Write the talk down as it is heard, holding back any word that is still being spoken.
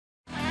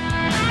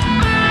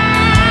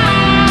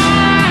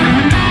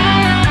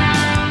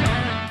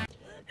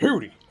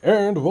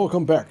And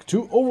welcome back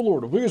to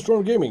OverLord of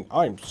Wickedstorm Gaming.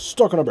 I'm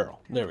stuck on a barrel.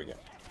 There we go.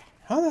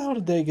 How the hell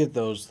did they get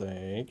those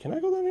things? Can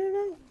I go down here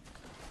now?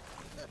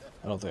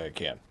 I don't think I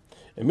can.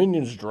 And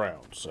minions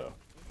drowned, so.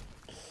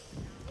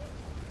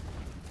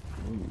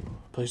 Ooh,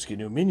 place to get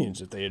new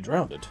minions if they had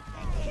drowned it.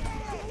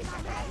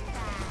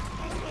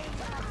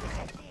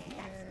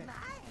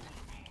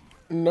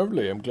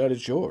 Lovely, I'm glad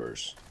it's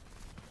yours.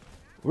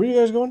 Where are you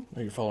guys going?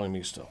 Oh, you're following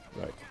me still.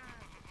 Right.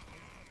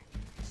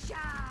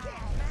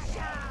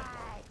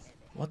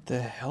 What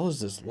the hell is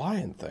this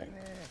lion thing?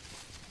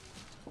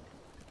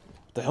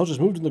 What the hell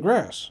just moved in the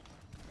grass?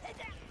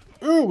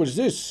 Ooh, what is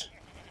this?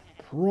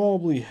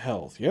 Probably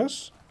health,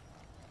 yes?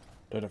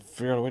 Do I have to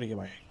figure out a way to get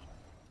my...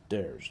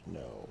 There's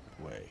no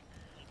way.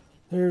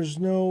 There's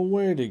no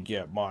way to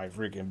get my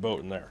freaking boat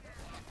in there.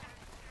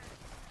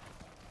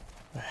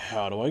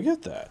 How do I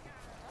get that?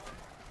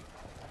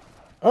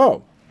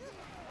 Oh.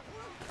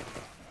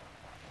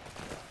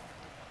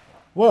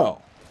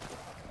 Well.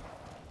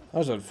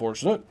 That's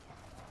unfortunate.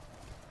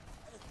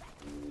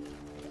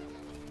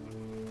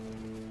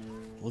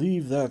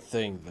 Leave that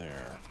thing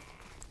there.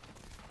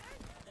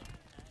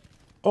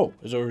 Oh,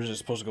 is it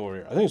supposed to go over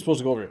here? I think it's supposed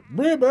to go over here.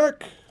 Bring it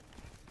back!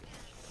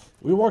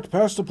 We walked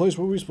past the place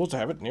where we were supposed to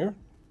have it near.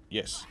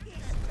 Yes.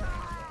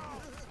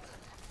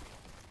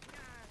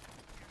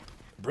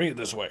 Bring it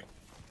this way.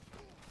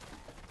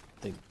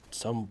 I think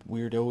some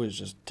weirdo is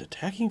just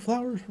attacking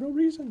flowers for no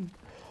reason.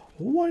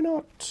 Why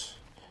not?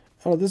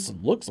 Oh, this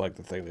looks like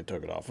the thing they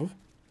took it off of.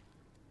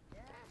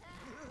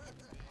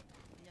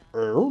 I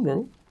don't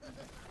know.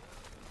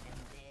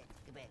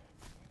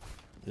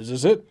 Is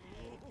this it?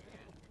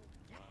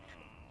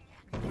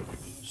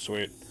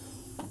 Sweet.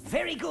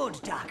 Very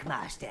good, Dark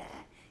Master.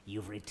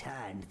 You've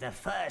returned the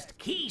first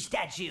key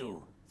statue.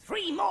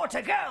 3 more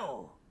to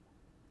go.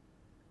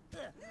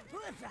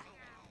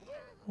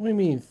 What do you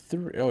mean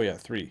 3? Oh yeah,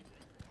 3.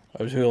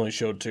 I was only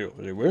showed 2.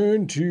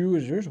 1,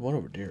 2. There's one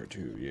over there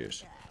too.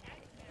 Yes.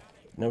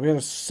 Now we gotta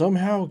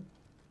somehow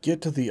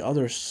get to the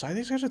other side.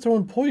 These guys are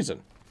throwing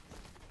poison.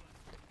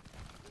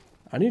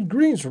 I need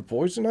greens for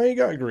poison. I ain't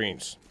got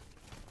greens.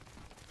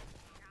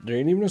 There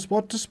ain't even a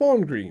spot to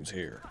spawn greens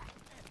here.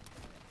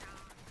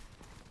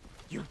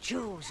 You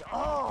choose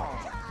all.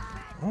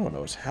 I don't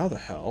know. It's how the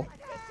hell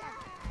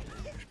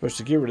you're supposed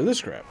to get rid of this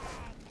crap.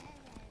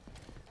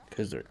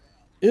 Because there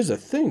is a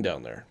thing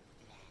down there.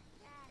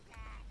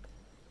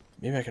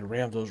 Maybe I can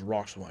ram those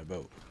rocks with my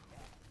boat.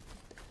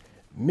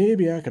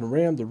 Maybe I can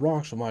ram the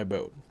rocks with my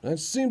boat. That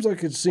seems like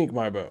it'd sink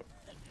my boat.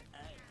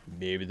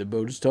 Maybe the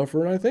boat is tougher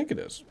than I think it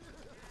is.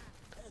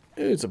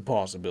 It's a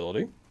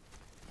possibility.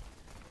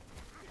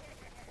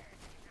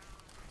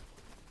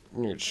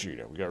 You're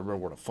cheating. We gotta remember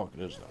where the fuck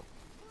it is though.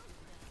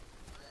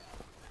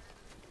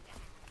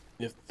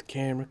 If the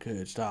camera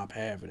could stop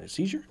having a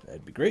seizure,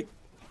 that'd be great.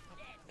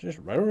 Just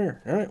right over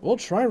here. Alright, we'll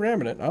try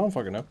ramming it. I don't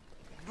fucking know.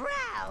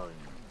 Browns.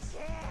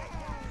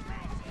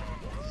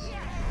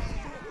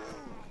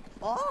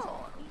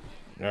 Oh.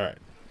 Alright.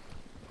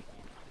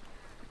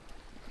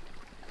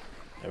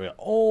 Now we got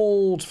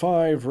all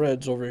 5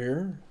 reds over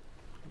here.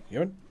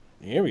 Here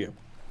we go.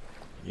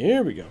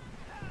 Here we go.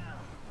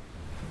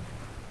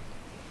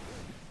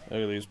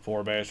 Look at these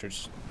poor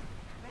bastards.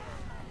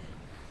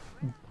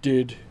 It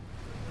didn't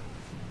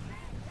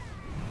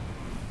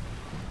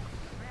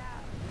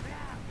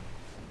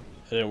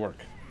work.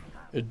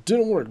 It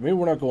didn't work. Maybe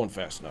we're not going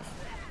fast enough.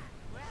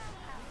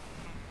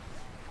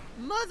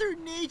 Mother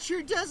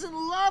Nature doesn't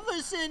love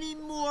us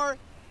anymore.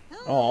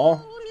 Aw.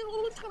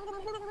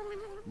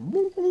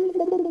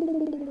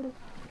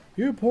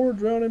 You poor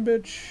drowning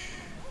bitch.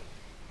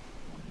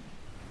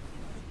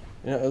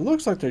 Yeah, it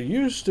looks like there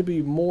used to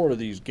be more of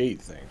these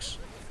gate things.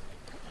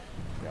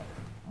 Yeah.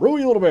 Row,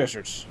 you little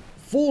bastards.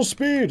 Full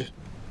speed.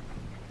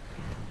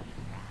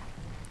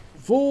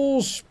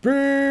 Full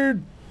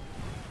speed.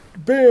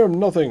 Bam,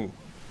 nothing.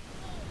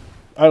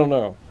 I don't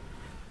know.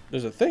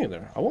 There's a thing in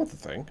there. I want the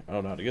thing. I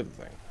don't know how to get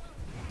the thing.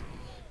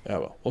 Yeah,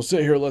 well, we'll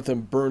sit here and let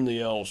them burn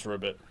the elves for a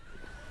bit.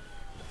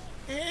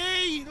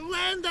 Hey,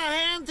 lend a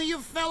hand to your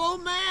fellow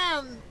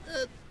man.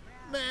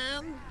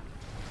 Man.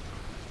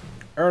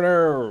 Oh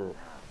no.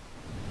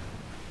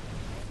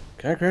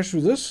 Can I crash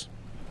through this?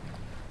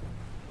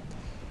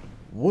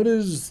 What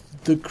is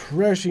the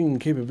crashing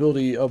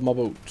capability of my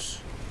boat?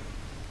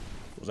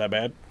 Was that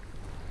bad?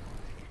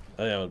 I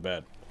think that was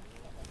bad.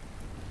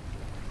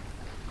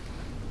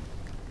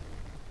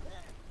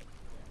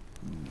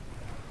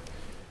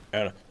 I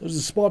don't know. There's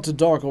a spot to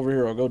dock over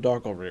here. I'll go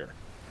dock over here.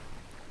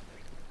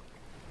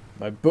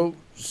 My boat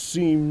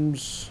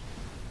seems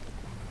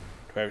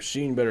to have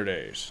seen better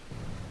days.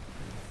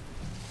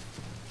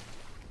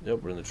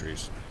 Yep, we're in the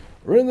trees.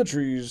 We're in the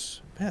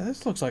trees. Man,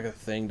 this looks like a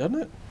thing,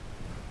 doesn't it?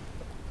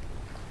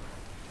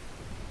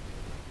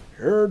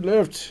 Hard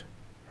left.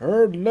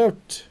 Hard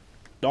left.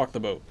 Dock the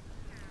boat.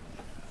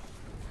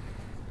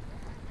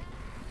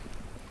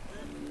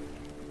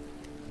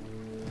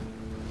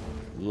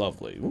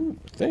 Lovely. Ooh,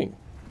 thing.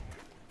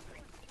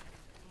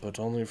 But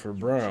only for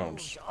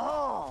browns.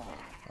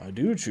 I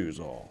do choose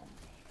all.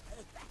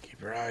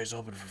 your eyes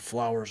open for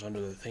flowers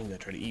under the thing that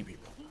try to eat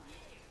people.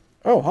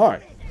 Oh,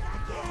 hi.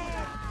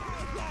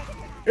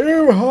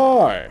 Ew,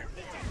 hi.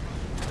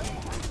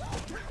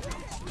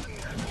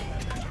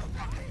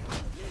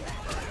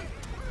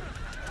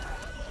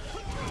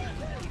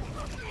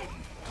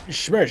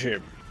 Smash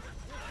him.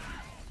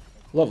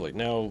 Lovely.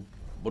 Now,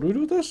 what do we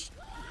do with this?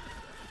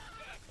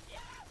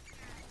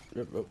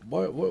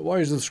 Why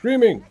is it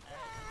screaming?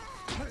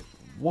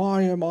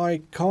 Why am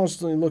I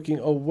constantly looking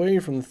away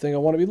from the thing I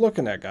want to be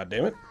looking at,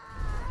 goddammit?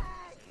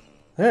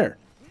 There.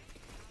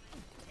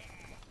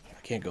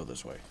 I can't go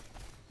this way.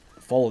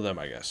 Follow them,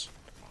 I guess.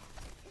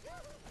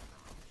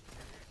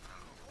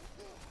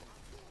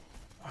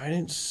 I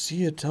didn't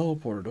see a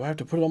teleporter. Do I have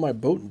to put it on my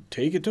boat and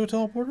take it to a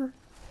teleporter?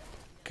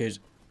 Because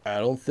I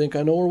don't think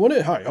I know where one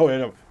is. Hi. Oh, yeah,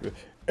 no.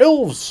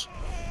 Elves!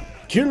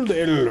 Kill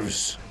the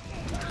elves!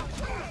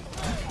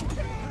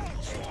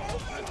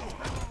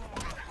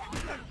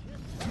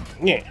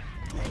 Yeah.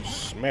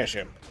 Smash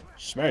him.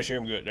 Smash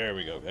him good. There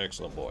we go.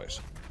 Excellent,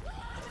 boys.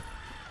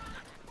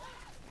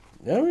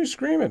 Now he's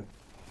screaming.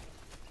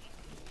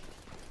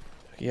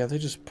 Yeah, they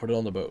just put it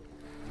on the boat.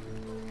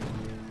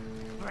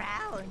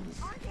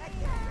 Browns.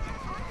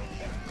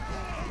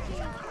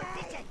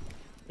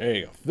 There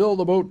you go. Fill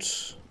the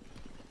boats.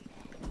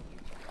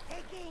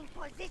 Taking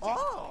position.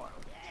 Oh.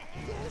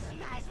 Yes,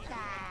 master.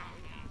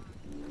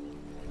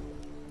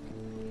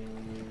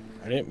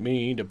 I didn't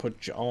mean to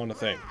put you on a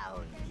thing.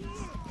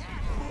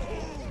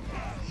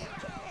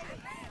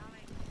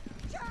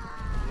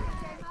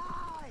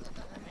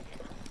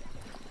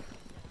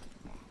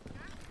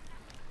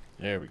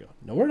 There we go.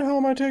 Now, where the hell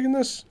am I taking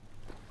this?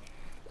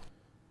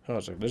 Oh,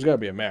 it's like, there's got to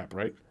be a map,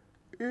 right?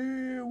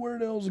 Where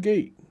the hell's the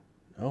gate?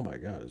 Oh my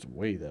god, it's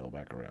way the hell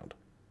back around.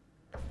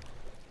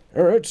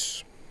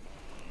 Alright.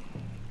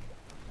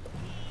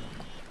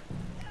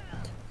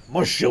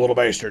 Mush, you little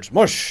bastards.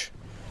 Mush!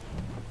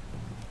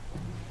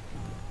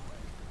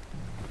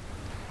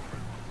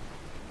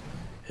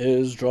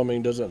 His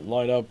drumming doesn't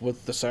line up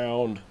with the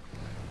sound.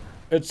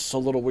 It's a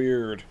little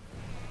weird.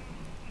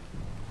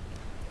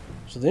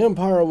 So the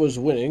Empire was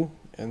winning,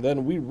 and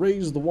then we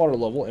raised the water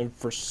level, and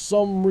for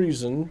some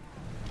reason,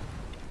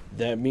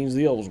 that means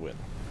the elves win.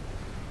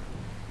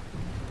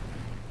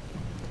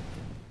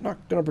 Not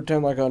gonna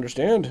pretend like I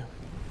understand.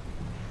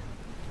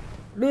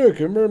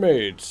 Look, a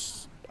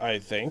mermaids, I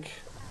think.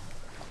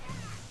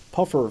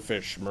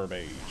 Pufferfish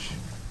mermaids.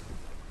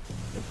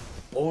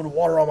 Blowing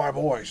water on my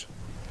boys.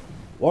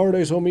 Why are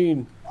they so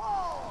mean?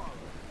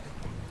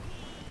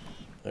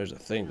 There's a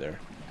thing there.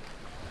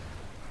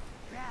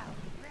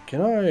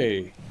 Can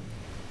I?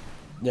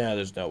 Nah,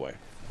 there's no way.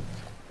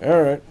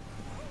 Alright.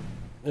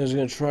 I was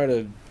gonna try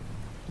to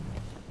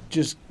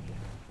just,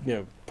 you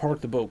know,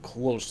 park the boat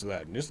close to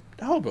that and just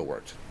hope it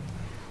worked.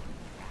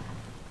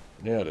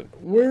 Yeah,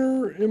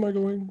 where am I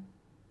going?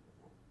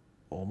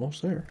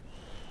 Almost there.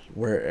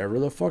 Wherever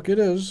the fuck it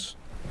is.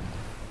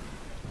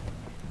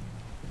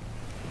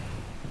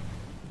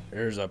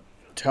 There's a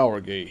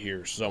tower gate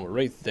here somewhere,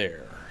 right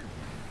there.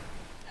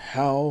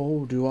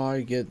 How do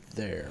I get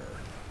there?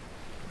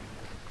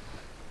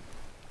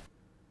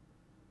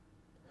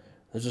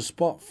 There's a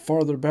spot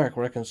farther back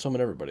where I can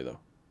summon everybody, though.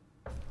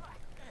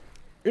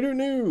 I don't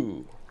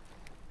know.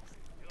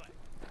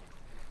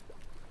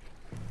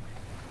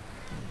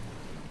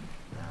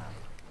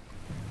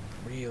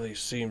 Really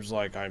seems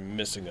like I'm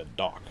missing a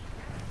dock.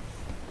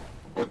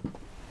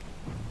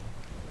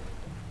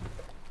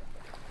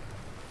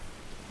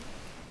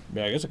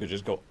 Yeah, I guess I could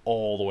just go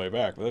all the way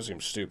back, but that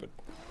seems stupid.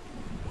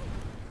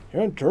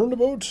 Yeah, turn the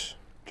boat.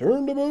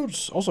 Turn the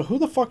boats. Also, who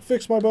the fuck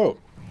fixed my boat?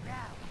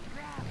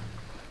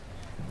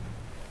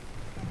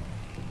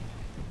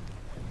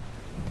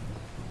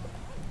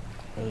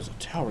 There's a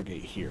tower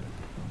gate here.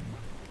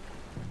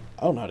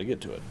 I don't know how to get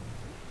to it.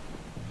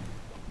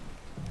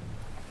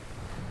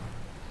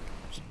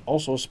 There's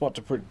also a spot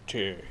to put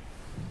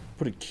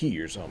a key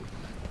or something.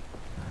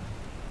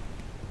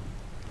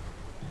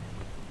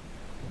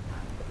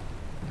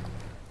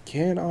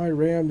 Can I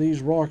ram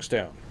these rocks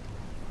down?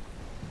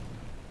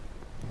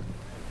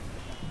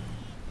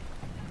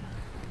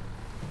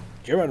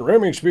 Come on,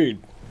 ramming speed.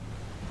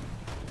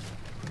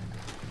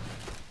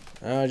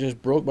 I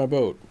just broke my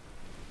boat.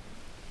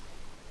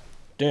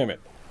 Damn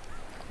it.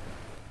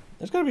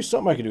 There's gotta be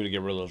something I can do to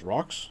get rid of those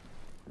rocks.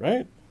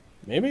 Right?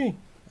 Maybe?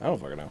 I don't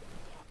fucking know.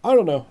 I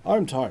don't know.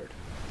 I'm tired.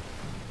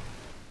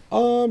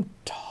 I'm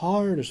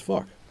tired as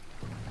fuck.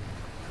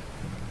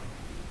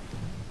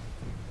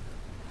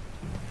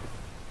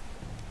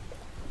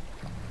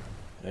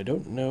 And I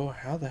don't know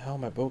how the hell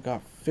my boat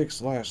got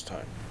fixed last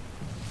time.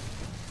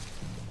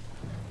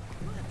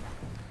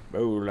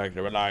 Oh, like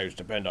their lives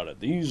depend on it.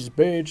 These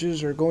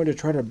bitches are going to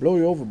try to blow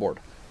you overboard.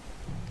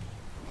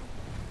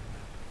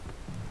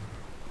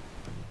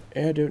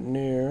 I don't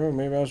know.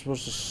 Maybe I'm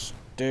supposed to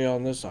stay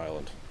on this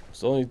island. It's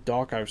the only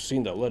dock I've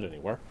seen that led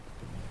anywhere.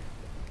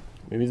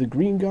 Maybe the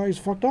green guy's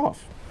fucked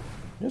off.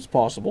 It's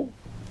possible.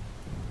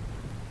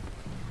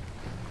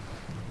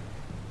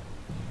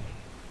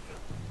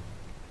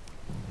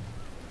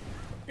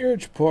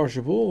 It's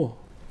possible.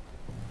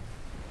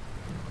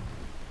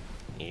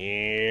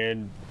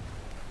 And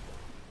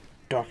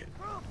dock it.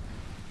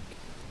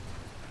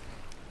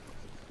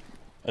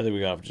 I think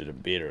we got off to a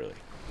bit early.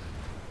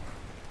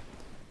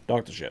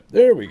 Dock the ship.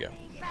 There we go.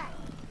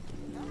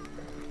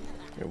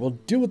 Okay, we'll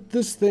deal with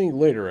this thing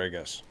later, I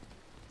guess.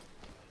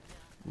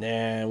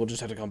 Nah, we'll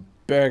just have to come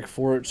back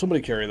for it.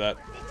 Somebody carry that.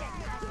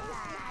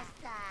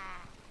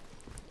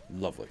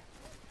 Lovely.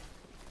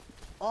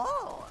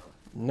 Oh.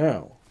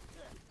 Now,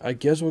 I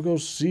guess we'll go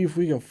see if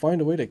we can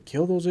find a way to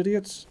kill those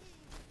idiots.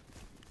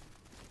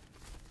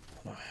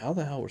 I don't know how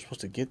the hell we're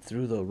supposed to get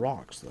through the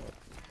rocks, though.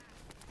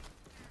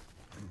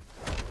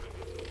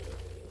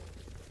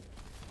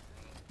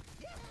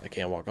 I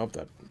can't walk up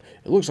that.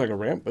 It looks like a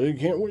ramp, but you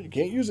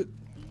can't use it.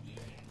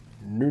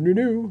 No, no,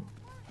 no.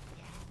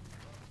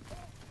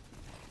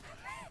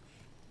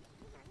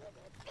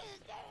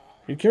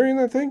 You carrying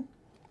that thing?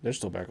 They're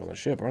still back on the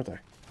ship, aren't they?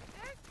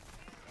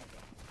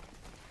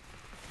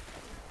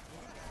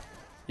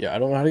 Yeah, I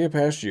don't know how to get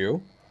past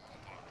you.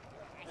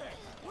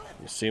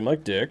 You seem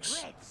like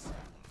dicks.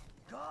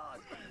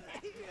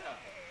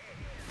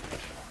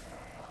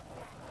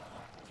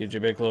 Get you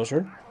a bit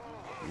closer.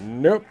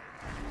 Nope.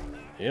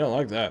 You don't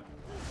like that.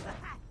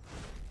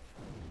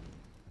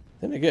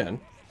 Then again.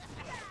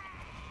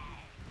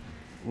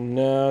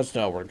 No, it's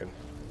not working.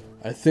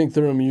 I think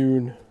they're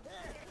immune.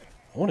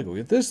 I want to go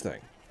get this thing.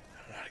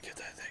 I don't know how to get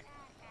that thing.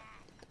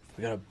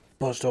 We gotta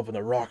bust open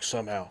the rock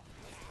somehow.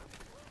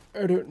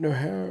 I don't know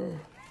how.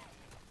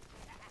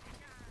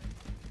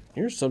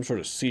 Here's some sort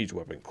of siege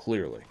weapon,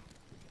 clearly.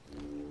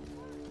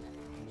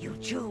 You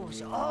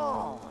choose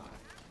all.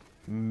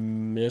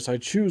 Yes, I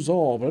choose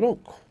all, but I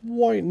don't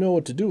quite know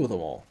what to do with them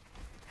all.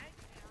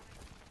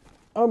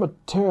 I'm a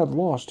tad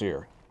lost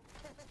here.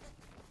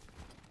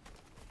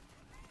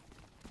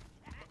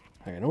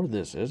 I know where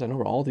this is. I know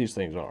where all these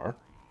things are.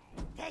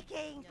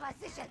 Taking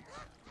position.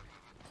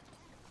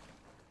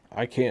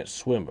 I can't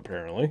swim,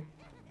 apparently.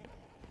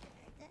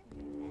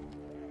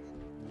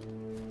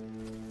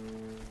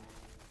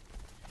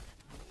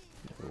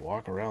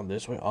 Walk around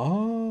this way.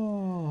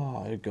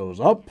 Ah, it goes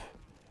up.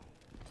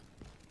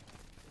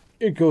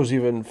 It goes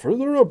even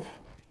further up.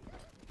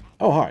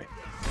 Oh, hi.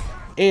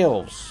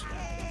 Elves.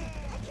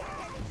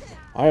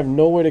 I have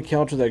no way to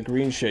counter that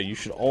green shit. You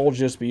should all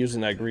just be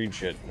using that green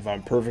shit, if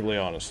I'm perfectly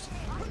honest.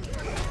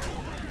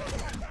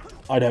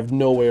 I'd have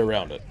no way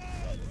around it.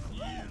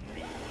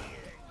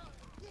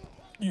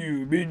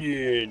 You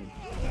minion.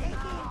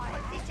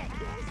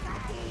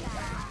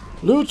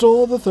 Loot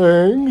all the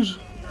things.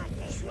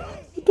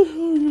 What the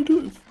hell are you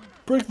doing?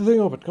 Break the thing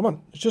open. Come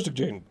on. It's just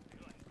a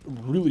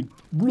really,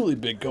 really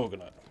big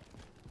coconut.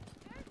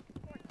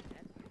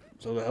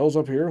 So the hell's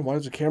up here? Why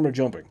is the camera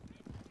jumping?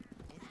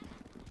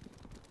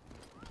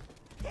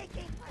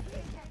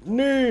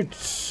 Neat!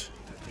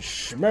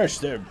 Smash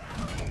them.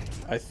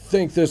 I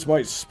think this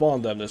might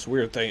spawn them, this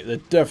weird thing.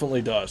 It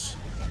definitely does.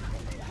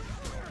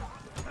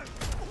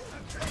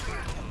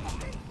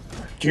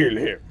 Kill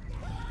him.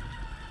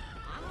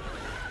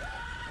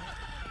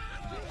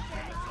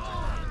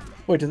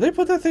 Wait, did they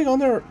put that thing on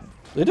there?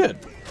 They did.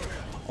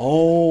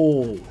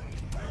 Oh.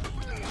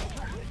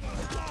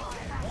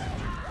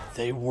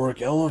 They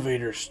work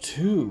elevators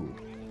too.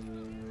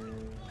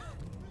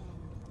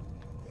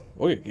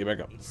 Okay, get back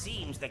up. It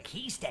seems the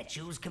key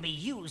statues can be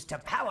used to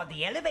power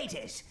the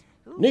elevators.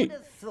 Who Neat. would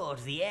have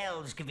thought the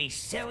elves could be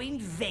so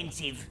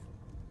inventive?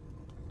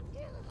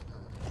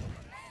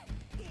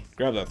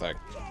 Grab that thing.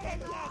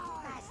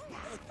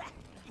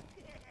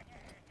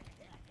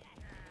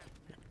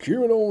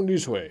 Coming on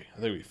this way.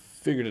 I think we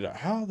figured it out.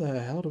 How the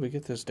hell do we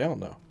get this down,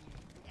 though?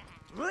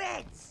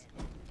 Reds!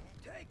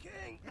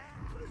 Taking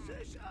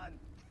position.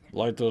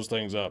 Light those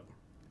things up.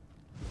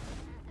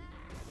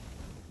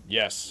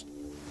 Yes.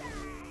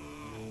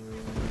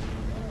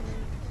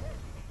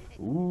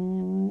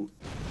 Ooh.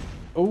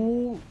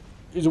 Oh.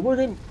 Is it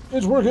working?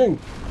 It's working.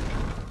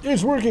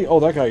 It's working.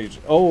 Oh, that guy is.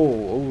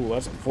 Oh,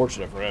 that's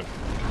unfortunate for him.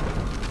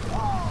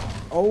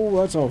 Oh,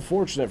 that's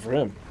unfortunate for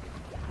him.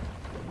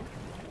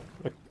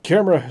 The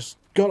camera has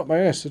got up my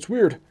ass. It's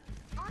weird.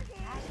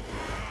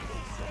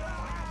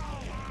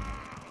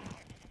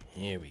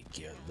 Here we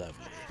go.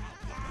 Lovely.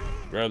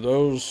 Grab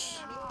those.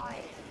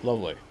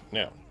 Lovely.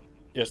 Now.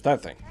 Yes,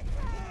 that thing.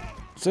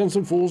 Send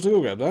some fools to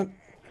go grab that.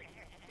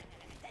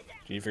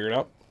 Did you figure it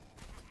out?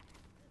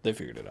 They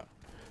figured it out.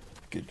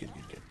 Good, good,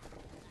 good, good.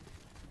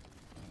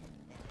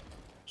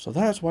 So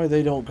that's why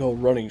they don't go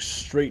running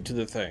straight to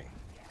the thing.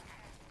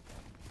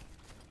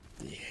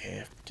 They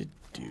have to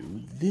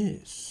do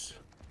this.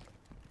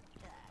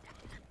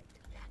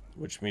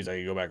 Which means I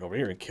can go back over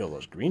here and kill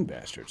those green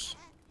bastards.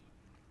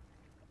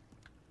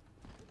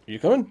 Are you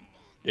coming?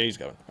 Yeah, he's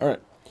coming.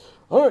 Alright.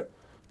 Alright.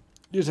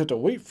 Just have to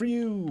wait for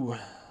you.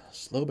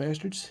 Slow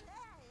bastards.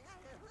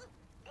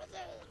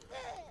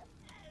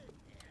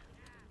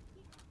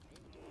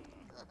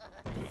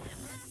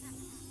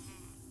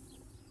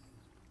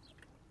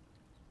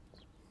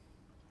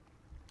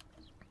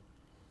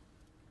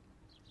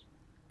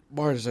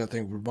 Why does that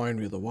thing remind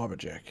me of the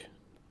Wabbajack?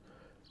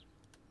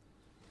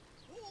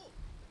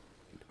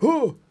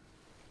 Oh!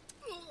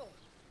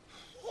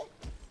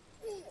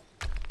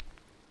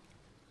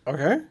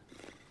 Okay.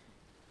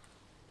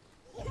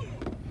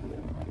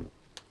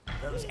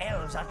 Those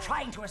elves are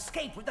trying to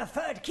escape with the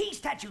third key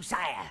statue,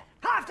 sire.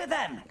 After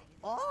them!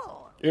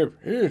 Oh.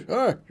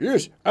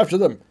 Yes, after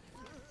them.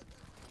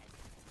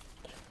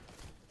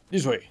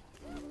 This way.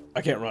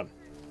 I can't run.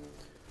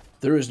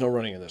 There is no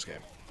running in this game.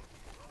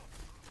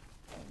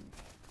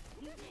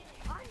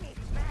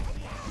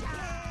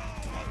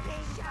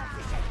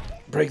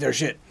 Break their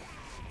shit.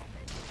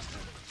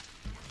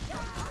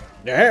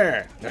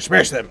 Yeah, now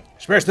smash them.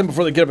 Smash them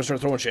before they get up and start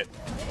throwing shit.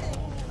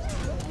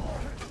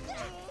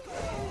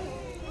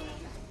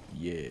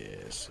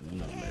 Yes,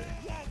 lovely.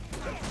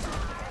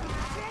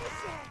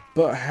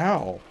 But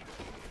how?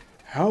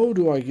 How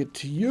do I get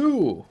to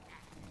you?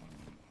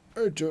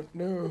 I don't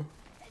know.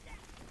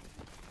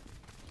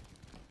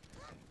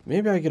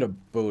 Maybe I get a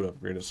boat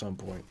upgrade at some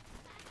point.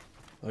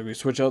 Like we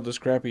switch out this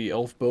crappy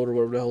elf boat or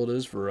whatever the hell it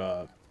is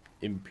for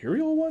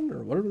Imperial one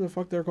or whatever the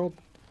fuck they're called.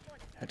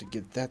 Had to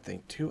get that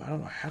thing too. I don't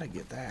know how to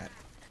get that.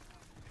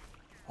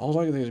 All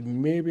I can think is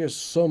maybe at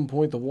some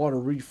point the water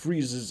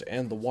refreezes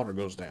and the water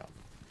goes down.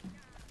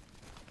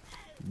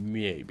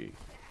 Maybe.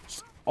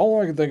 It's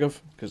all I can think of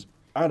because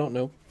I don't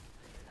know.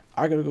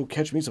 I gotta go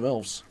catch me some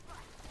elves.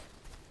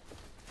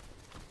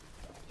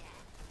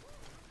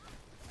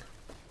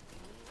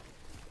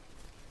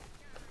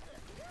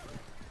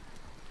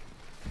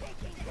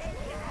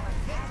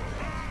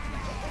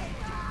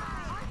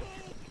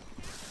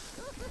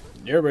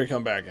 Everybody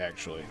come back,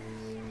 actually.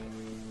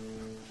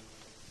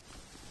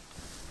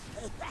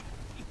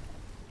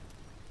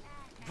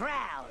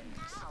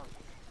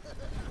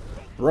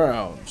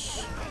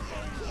 Browns.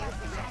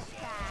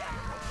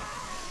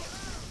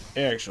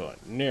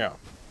 Excellent. Now,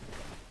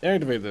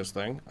 activate this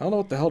thing. I don't know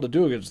what the hell to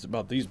do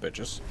about these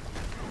bitches.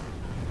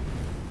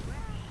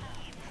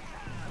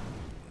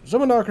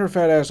 Someone knock her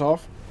fat ass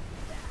off.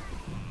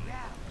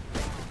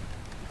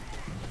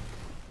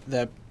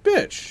 That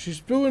bitch.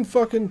 She's doing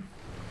fucking...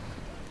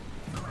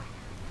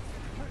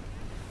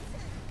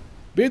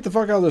 Beat the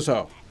fuck out of this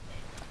hoe.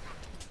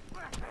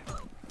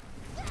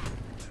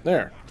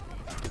 There.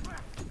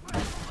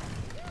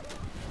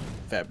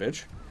 Fat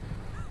bitch.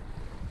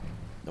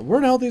 Now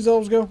where the hell these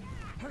elves go?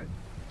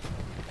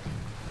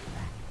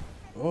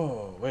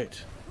 Oh,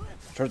 wait.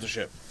 Start the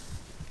ship.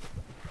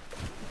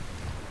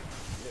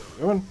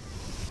 Going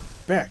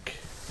back.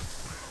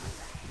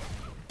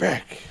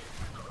 Back.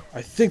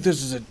 I think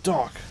this is a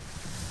dock.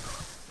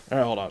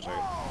 Alright, hold on a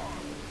second.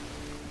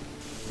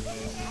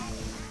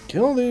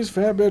 Kill these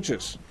fat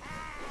bitches.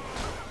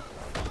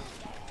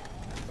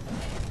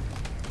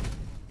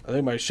 I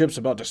think my ship's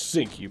about to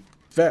sink, you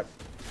fat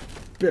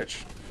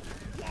bitch.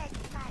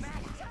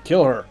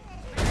 Kill her.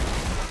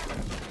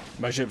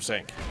 My ship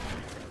sank.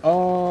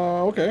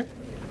 Okay.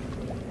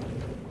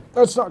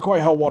 That's not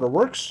quite how water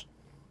works.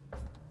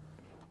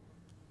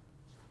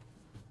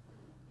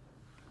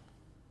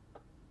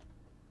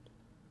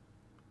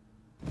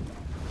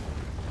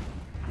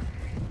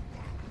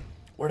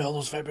 Where the hell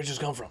those fat bitches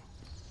come from?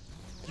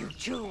 You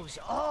choose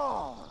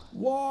all.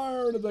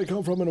 Where did they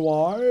come from and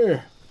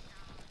why?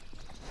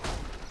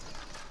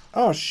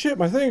 Oh shit,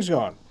 my thing's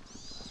gone.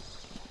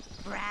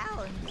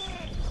 Brown.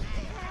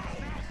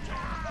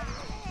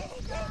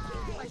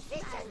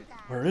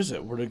 Where is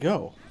it? Where'd it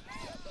go?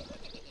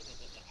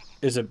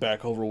 Is it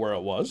back over where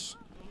it was?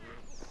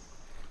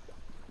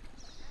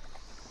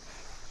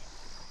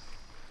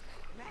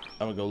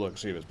 I'm gonna go look,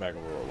 see if it's back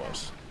over where it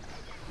was.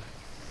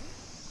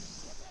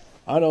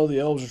 I know the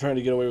elves are trying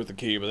to get away with the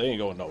key, but they ain't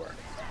going nowhere.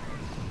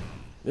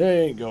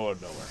 They ain't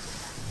going nowhere.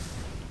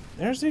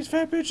 There's these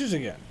fat bitches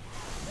again.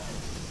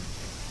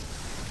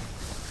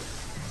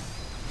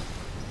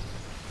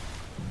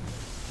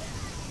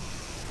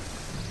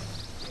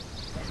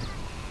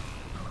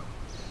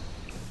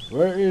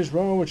 What is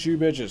wrong with you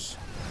bitches?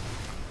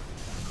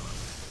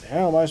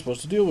 How am I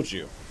supposed to deal with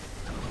you?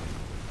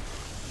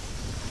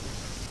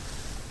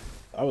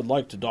 I would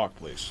like to dock,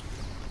 please.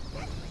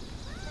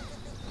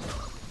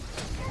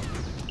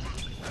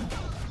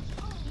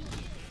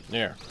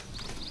 There.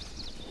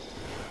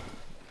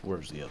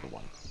 Where's the other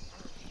one?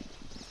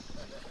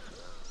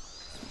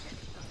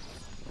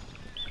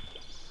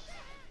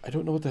 I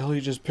don't know what the hell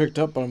he just picked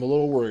up, but I'm a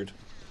little worried.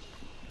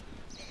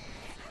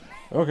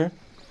 Okay.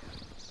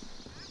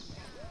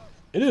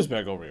 It is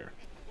back over here.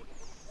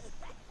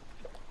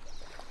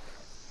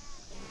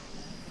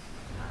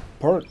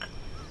 Park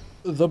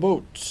the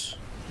boat.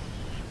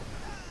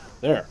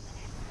 There.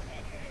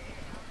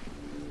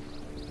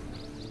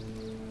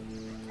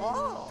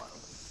 Oh.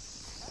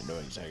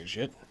 Annoying sack of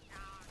shit.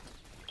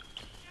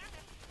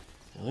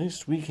 At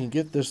least we can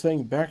get this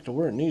thing back to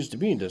where it needs to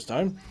be this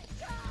time.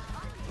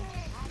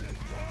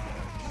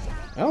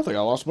 I don't think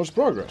I lost much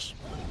progress.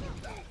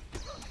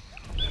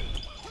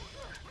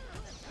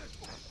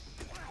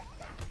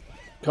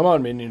 Come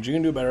on, minions, you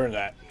can do better than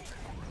that.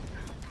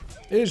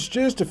 It's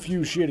just a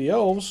few shitty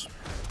elves.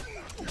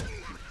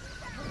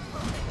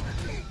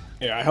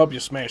 Yeah, I help you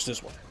smash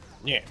this one.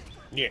 Yeah.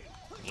 You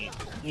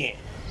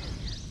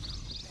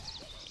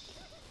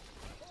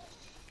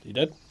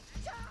dead?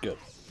 Good.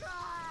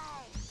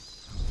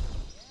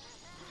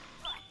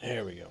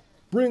 There we go.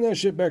 Bring that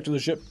shit back to the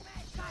ship.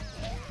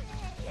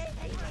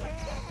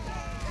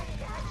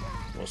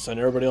 We'll send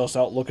everybody else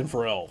out looking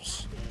for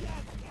elves.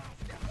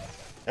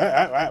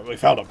 We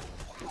found them.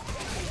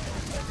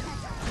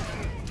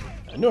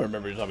 I knew I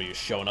remembered some of you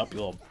showing up, you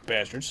little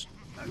bastards.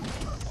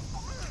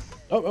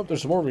 Oh,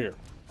 there's some more over here.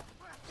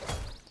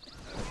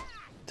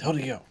 Hell do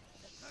you go?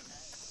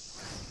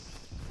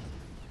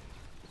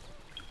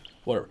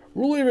 Whatever.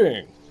 We're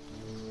leaving.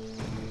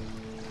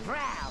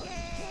 Proud.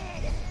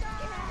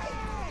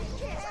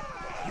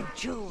 You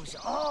choose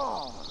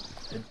all.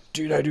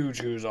 Indeed, I do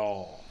choose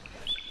all.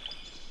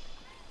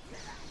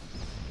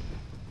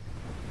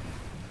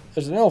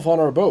 There's an elf on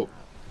our boat.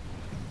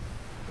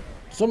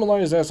 Someone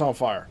light his ass on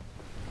fire.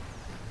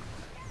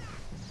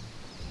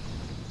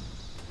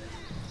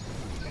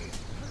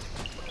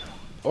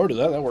 Or do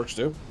that. That works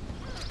too.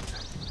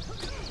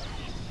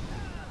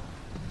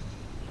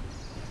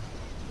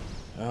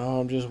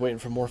 Oh, I'm just waiting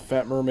for more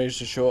fat mermaids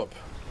to show up.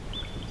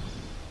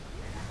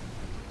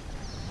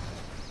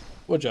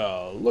 Would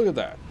ya look at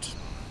that?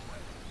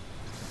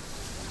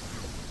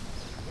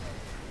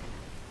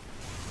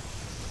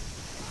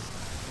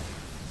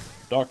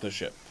 Dock the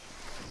ship.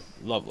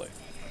 Lovely.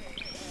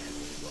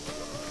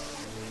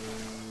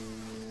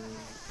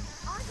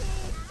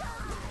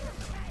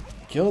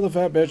 Kill the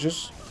fat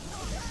bitches.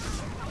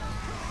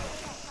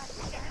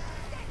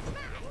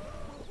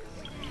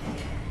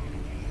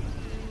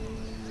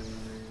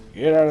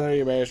 Get out of there,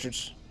 you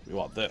bastards. We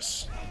want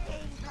this.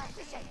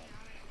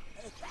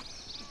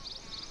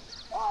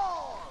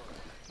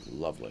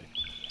 Lovely.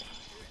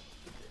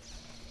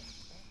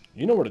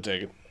 You know where to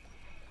take it.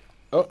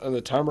 Oh, and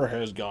the timer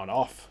has gone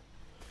off.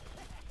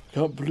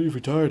 Can't believe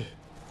we died.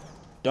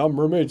 Damn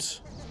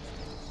mermaids.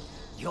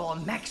 Your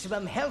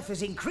maximum health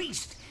has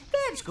increased.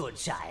 That's good,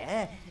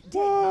 sire.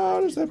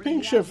 What is that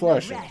pink shit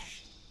flashing?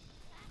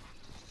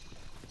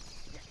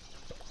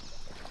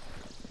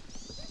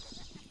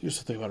 Used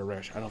to think about a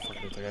rash. I don't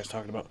fucking know what the guy's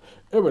talking about.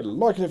 Anyway,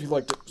 like it if you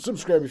liked it,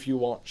 subscribe if you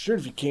want, share it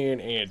if you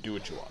can, and do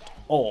what you want.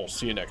 I'll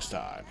see you next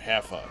time.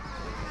 Have fun.